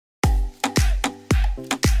What's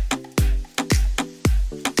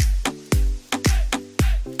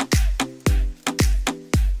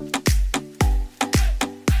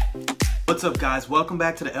up, guys? Welcome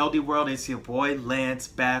back to the LD World. It's your boy Lance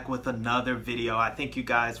back with another video. I think you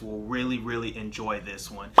guys will really enjoy this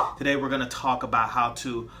one. Today we're going to talk about how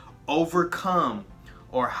to overcome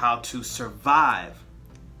or how to survive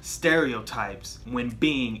stereotypes when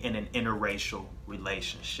being in an interracial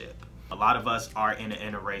relationship. A lot of us are in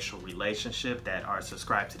an interracial relationship that are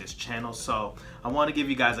subscribed to this channel, so I want to give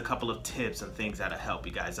you guys a couple of tips and things that'll help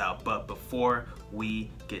you guys out. But before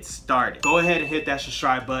we get started, go ahead and hit that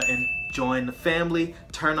subscribe button, join the family,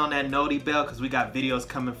 turn on that noti bell because we got videos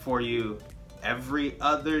coming for you every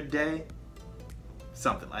other day,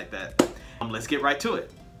 something like that. Let's get right to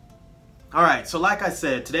it. Alright, so like I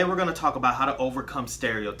said, today we're going to talk about how to overcome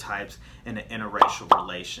stereotypes in an interracial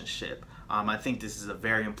relationship. I think this is a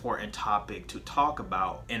very important topic to talk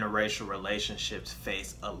about. Interracial relationships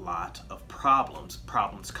face a lot of problems.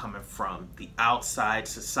 Problems coming from the outside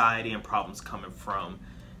society, and problems coming from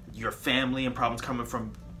your family, and problems coming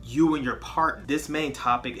from you and your partner. This main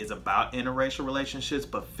topic is about interracial relationships,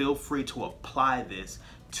 but feel free to apply this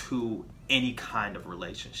to any kind of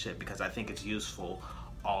relationship because I think it's useful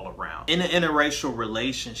all around. In an interracial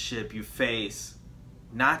relationship, you face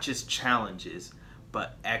not just challenges,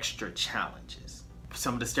 but extra challenges.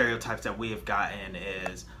 Some of the stereotypes that we have gotten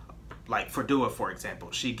is, like for Dua, for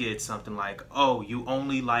example, she gets something like, oh, you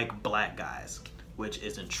only like black guys, which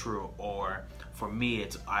isn't true. Or for me,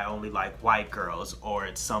 it's I only like white girls. Or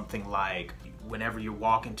it's something like whenever you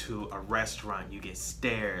walk into a restaurant, you get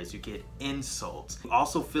stares, you get insults. You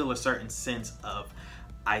also feel a certain sense of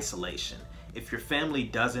isolation. If your family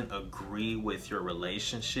doesn't agree with your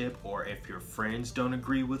relationship, or if your friends don't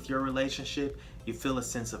agree with your relationship, you feel a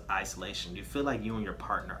sense of isolation. You feel like you and your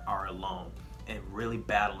partner are alone and really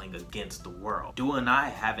battling against the world. Dua and I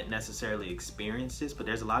haven't necessarily experienced this, but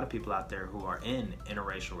there's a lot of people out there who are in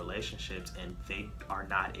interracial relationships and they are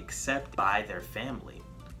not accepted by their family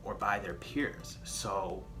or by their peers.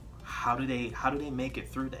 So how do they make it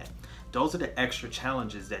through that? Those are the extra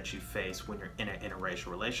challenges that you face when you're in an interracial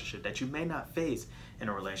relationship that you may not face in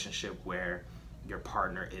a relationship where your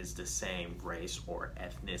partner is the same race or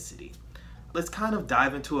ethnicity. Let's kind of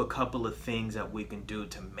dive into a couple of things that we can do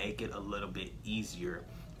to make it a little bit easier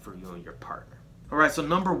for you and your partner. All right, so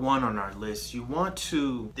number one on our list,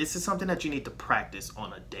 this is something that you need to practice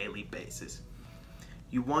on a daily basis.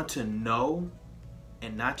 You want to know,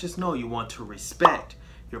 and not just know, you want to respect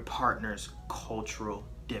your partner's cultural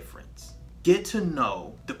difference. Get to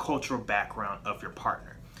know the cultural background of your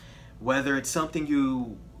partner. Whether it's something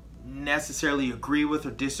you necessarily agree with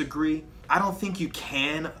or disagree, I don't think you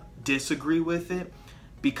can disagree with it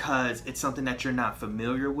because it's something that you're not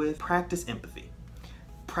familiar with. Practice empathy.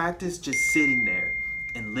 Practice just sitting there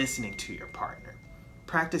and listening to your partner.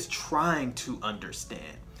 Practice trying to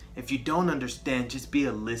understand. If you don't understand, just be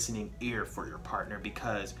a listening ear for your partner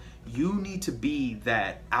because you need to be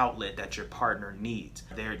that outlet that your partner needs.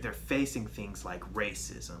 They're facing things like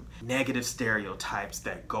racism, negative stereotypes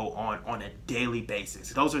that go on a daily basis.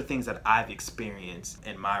 Those are things that I've experienced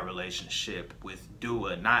in my relationship with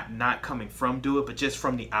Dua, not coming from Dua, but just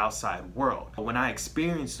from the outside world. When I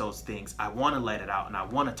experience those things, I want to let it out and I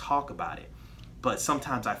want to talk about it. But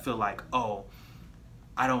sometimes I feel like, oh,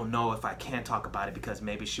 I don't know if I can talk about it because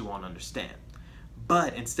maybe she won't understand.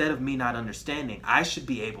 But instead of me not understanding, I should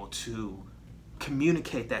be able to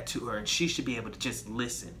communicate that to her and she should be able to just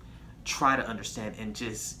listen, try to understand, and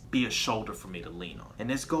just be a shoulder for me to lean on. And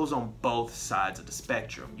this goes on both sides of the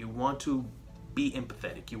spectrum. You want to be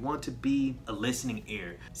empathetic. You want to be a listening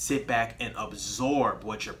ear. Sit back and absorb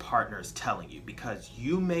what your partner is telling you because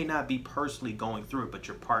you may not be personally going through it, but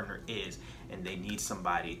your partner is, and they need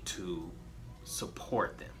somebody to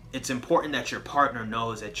support them. It's important that your partner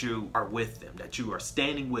knows that you are with them, that you are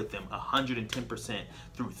standing with them 110%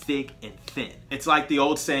 through thick and thin. It's like the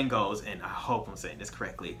old saying goes, and I hope I'm saying this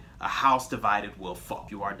correctly, a house divided will fall.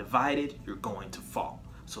 If you are divided, you're going to fall.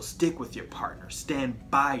 So stick with your partner,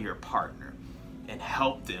 stand by your partner, and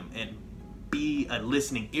help them and be a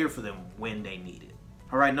listening ear for them when they need it.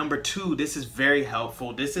 All right, number two, this is very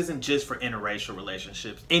helpful. This isn't just for interracial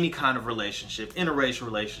relationships, any kind of relationship, interracial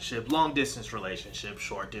relationship, long distance relationship,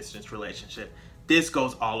 short distance relationship. This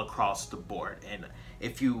goes all across the board. And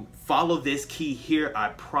if you follow this key here, I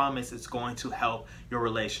promise it's going to help your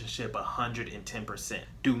relationship 110%.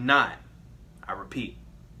 Do not, I repeat,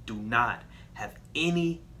 do not have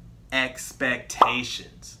any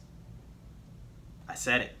expectations. I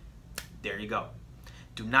said it. There you go.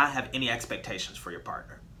 Do not have any expectations for your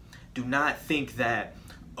partner. Do not think that,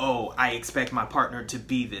 oh, I expect my partner to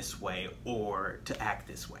be this way or to act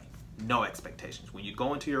this way. No expectations. When you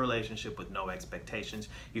go into your relationship with no expectations,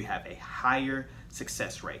 you have a higher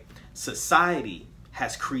success rate. Society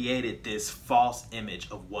has created this false image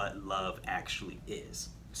of what love actually is.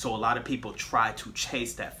 So a lot of people try to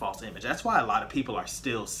chase that false image. That's why a lot of people are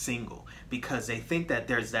still single, because they think that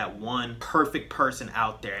there's that one perfect person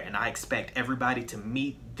out there and I expect everybody to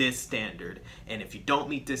meet this standard. And if you don't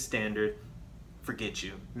meet this standard, forget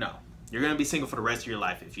you. No. You're going to be single for the rest of your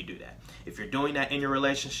life if you do that. If you're doing that in your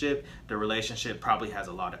relationship, the relationship probably has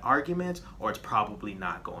a lot of arguments, or it's probably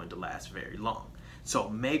not going to last very long. So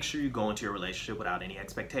make sure you go into your relationship without any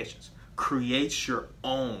expectations. Create your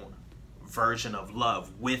own version of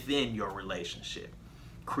love within your relationship.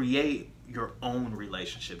 Create your own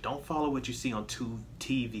relationship. Don't follow what you see on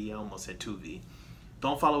TV. I almost said 2V.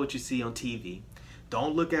 Don't follow what you see on TV.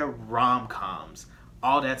 Don't look at rom-coms.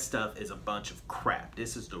 All that stuff is a bunch of crap.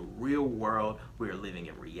 This is the real world. We are living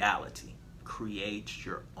in reality. Create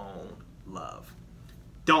your own love.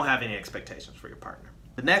 Don't have any expectations for your partner.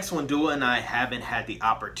 The next one, Dua and I haven't had the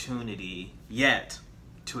opportunity yet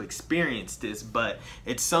to experience this, but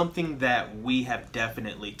it's something that we have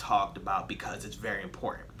definitely talked about because it's very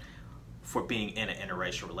important for being in an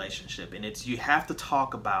interracial relationship. And it's, you have to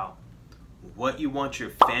talk about what you want your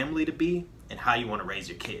family to be and how you want to raise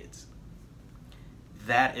your kids.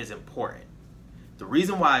 That is important. The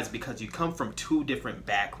reason why is because you come from two different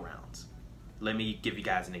backgrounds. Let me give you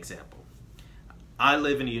guys an example. I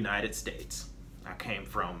live in the United States. I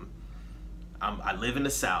live in the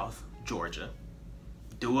South, Georgia.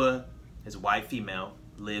 Dua is white female,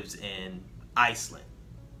 lives in Iceland.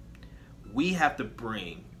 We have to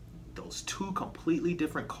bring those two completely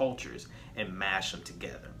different cultures and mash them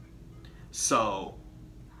together. So,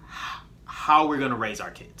 how are we going to raise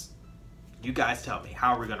our kids? You guys tell me,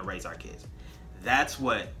 how are we going to raise our kids? That's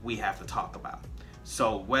what we have to talk about.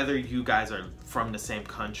 So whether you guys are from the same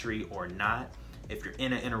country or not, if you're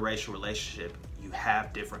in an interracial relationship, you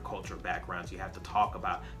have different cultural backgrounds. You have to talk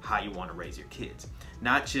about how you want to raise your kids.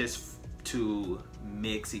 Not just to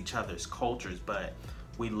mix each other's cultures, but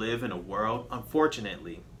we live in a world,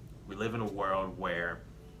 unfortunately, we live in a world where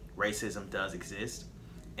racism does exist,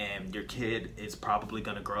 and your kid is probably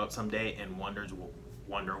going to grow up someday and wonder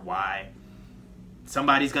why some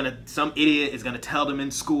idiot is gonna tell them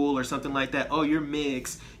in school or something like that, oh, you're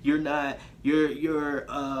mixed, you're not, you're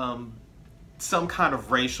some kind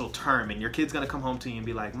of racial term, and your kid's gonna come home to you and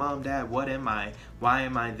be like, Mom, Dad, what am I? Why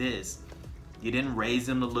am I this? You didn't raise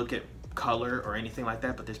them to look at color or anything like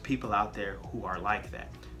that, but there's people out there who are like that.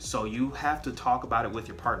 So you have to talk about it with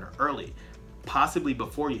your partner early, possibly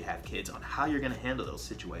before you have kids, on how you're gonna handle those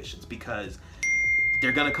situations, because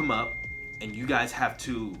they're gonna come up and you guys have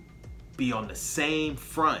to be on the same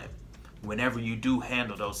front whenever you do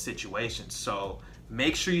handle those situations. So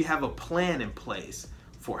make sure you have a plan in place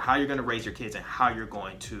for how you're going to raise your kids and how you're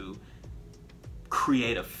going to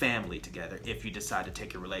create a family together if you decide to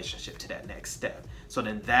take your relationship to that next step. So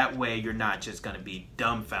then that way you're not just going to be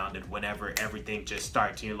dumbfounded whenever everything just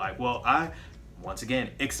starts and you're like, well, I, once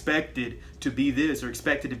again, expected to be this or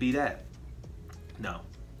expected to be that. No,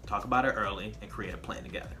 talk about it early and create a plan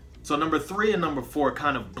together. So number 3 and number 4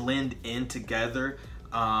 kind of blend in together.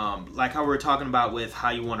 Like how we were talking about with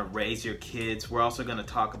how you want to raise your kids, we're also going to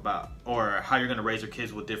talk about, or how you're going to raise your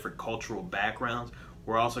kids with different cultural backgrounds.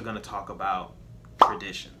 We're also going to talk about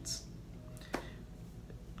traditions.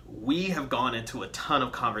 We have gone into a ton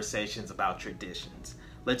of conversations about traditions.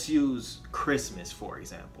 Let's use Christmas, for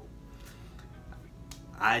example.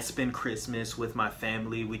 I spend Christmas with my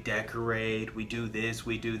family. We decorate, we do this,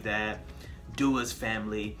 we do that. Dua's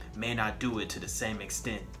family may not do it to the same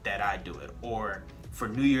extent that I do it. Or for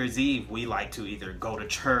New Year's Eve, we like to either go to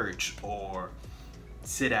church or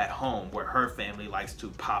sit at home, where her family likes to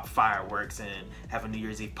pop fireworks and have a New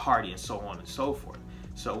Year's Eve party and so on and so forth.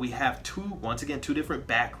 So we have once again, two different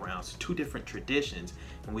backgrounds, two different traditions,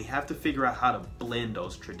 and we have to figure out how to blend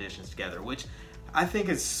those traditions together, which I think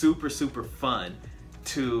is super, super fun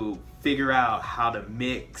to figure out how to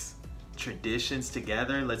mix traditions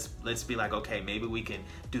together. Let's be like, okay, maybe we can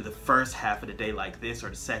do the first half of the day like this, or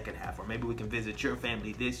the second half, or maybe we can visit your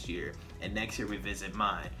family this year and next year we visit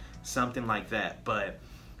mine, something like that. But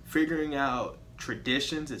figuring out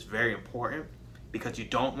traditions is very important, because you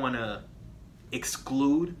don't want to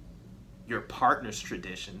exclude your partner's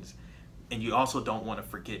traditions, and you also don't want to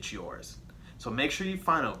forget yours. So make sure you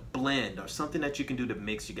find a blend or something that you can do to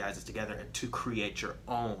mix you guys together and to create your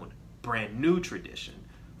own brand new tradition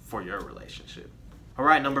for your relationship. All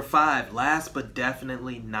right, number 5, last but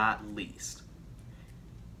definitely not least.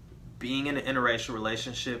 Being in an interracial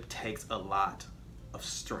relationship takes a lot of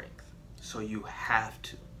strength. So you have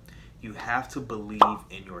to believe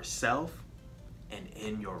in yourself and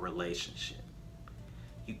in your relationship.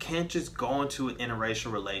 You can't just go into an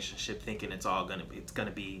interracial relationship thinking it's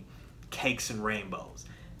gonna be cakes and rainbows.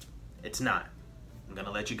 It's not. I'm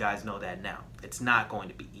gonna let you guys know that now. It's not going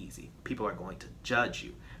to be easy. People are going to judge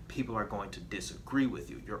you. People are going to disagree with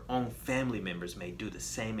you. Your own family members may do the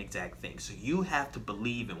same exact thing. So you have to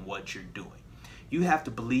believe in what you're doing. You have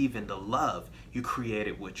to believe in the love you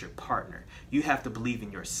created with your partner. You have to believe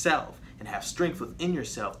in yourself and have strength within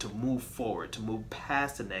yourself to move forward, to move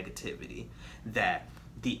past the negativity that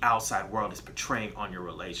the outside world is portraying on your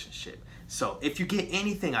relationship. So if you get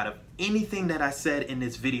anything out of anything that I said in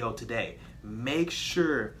this video today, make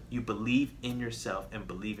sure you believe in yourself and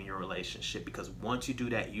believe in your relationship, because once you do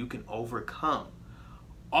that, you can overcome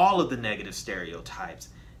all of the negative stereotypes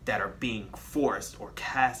that are being forced or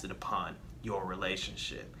casted upon your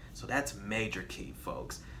relationship. So that's major key,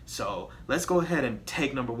 folks. So let's go ahead and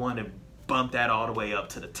take number one and bump that all the way up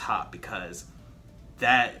to the top, because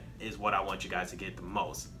that is what I want you guys to get the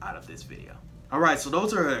most out of this video. All right, so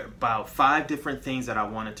those are about 5 different things that I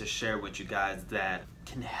wanted to share with you guys that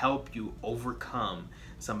can help you overcome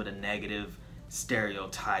some of the negative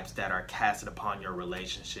stereotypes that are casted upon your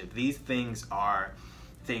relationship. These things are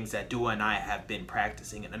things that Dua and I have been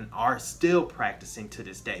practicing and are still practicing to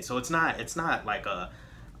this day. So it's not like a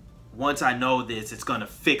once I know this, it's gonna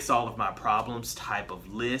fix all of my problems type of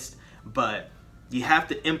list, but you have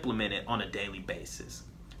to implement it on a daily basis.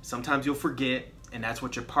 Sometimes you'll forget, and that's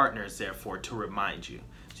what your partner is there for, to remind you.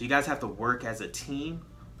 So you guys have to work as a team,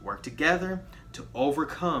 work together to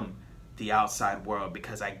overcome the outside world,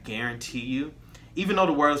 because I guarantee you, even though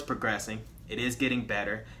the world is progressing, it is getting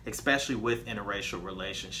better, especially with interracial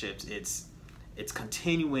relationships. It's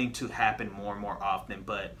continuing to happen more and more often,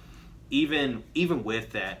 but even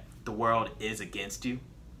with that, the world is against you,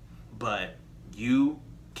 but you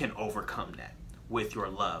can overcome that with your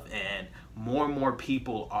love. And more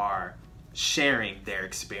people are sharing their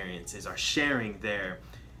experiences, are sharing their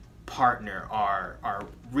partner, are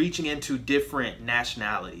reaching into different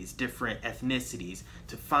nationalities, different ethnicities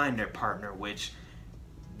to find their partner, which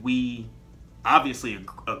we obviously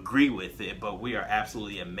agree with it, but we are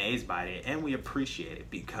absolutely amazed by it and we appreciate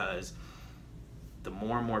it, because the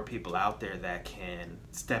more and more people out there that can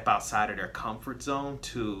step outside of their comfort zone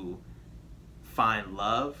to find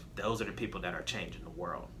love, those are the people that are changing the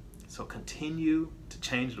world. So continue to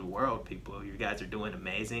change the world, people. You guys are doing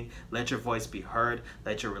amazing. Let your voice be heard.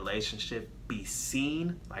 Let your relationship be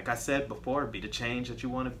seen. Like I said before, be the change that you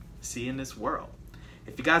want to see in this world.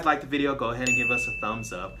 If you guys like the video, go ahead and give us a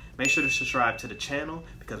thumbs up. Make sure to subscribe to the channel,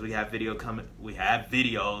 because we have video coming. We have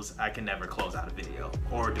videos. I can never close out a video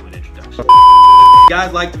or do an introduction. If you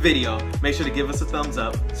guys like the video, make sure to give us a thumbs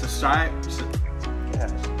up. Subscribe.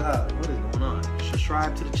 Stop. What is going on?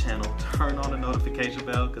 Subscribe to the channel. Turn on the notification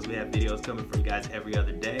bell, because we have videos coming from you guys every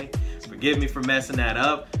other day. Forgive me for messing that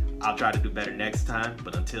up. I'll try to do better next time.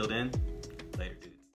 But until then,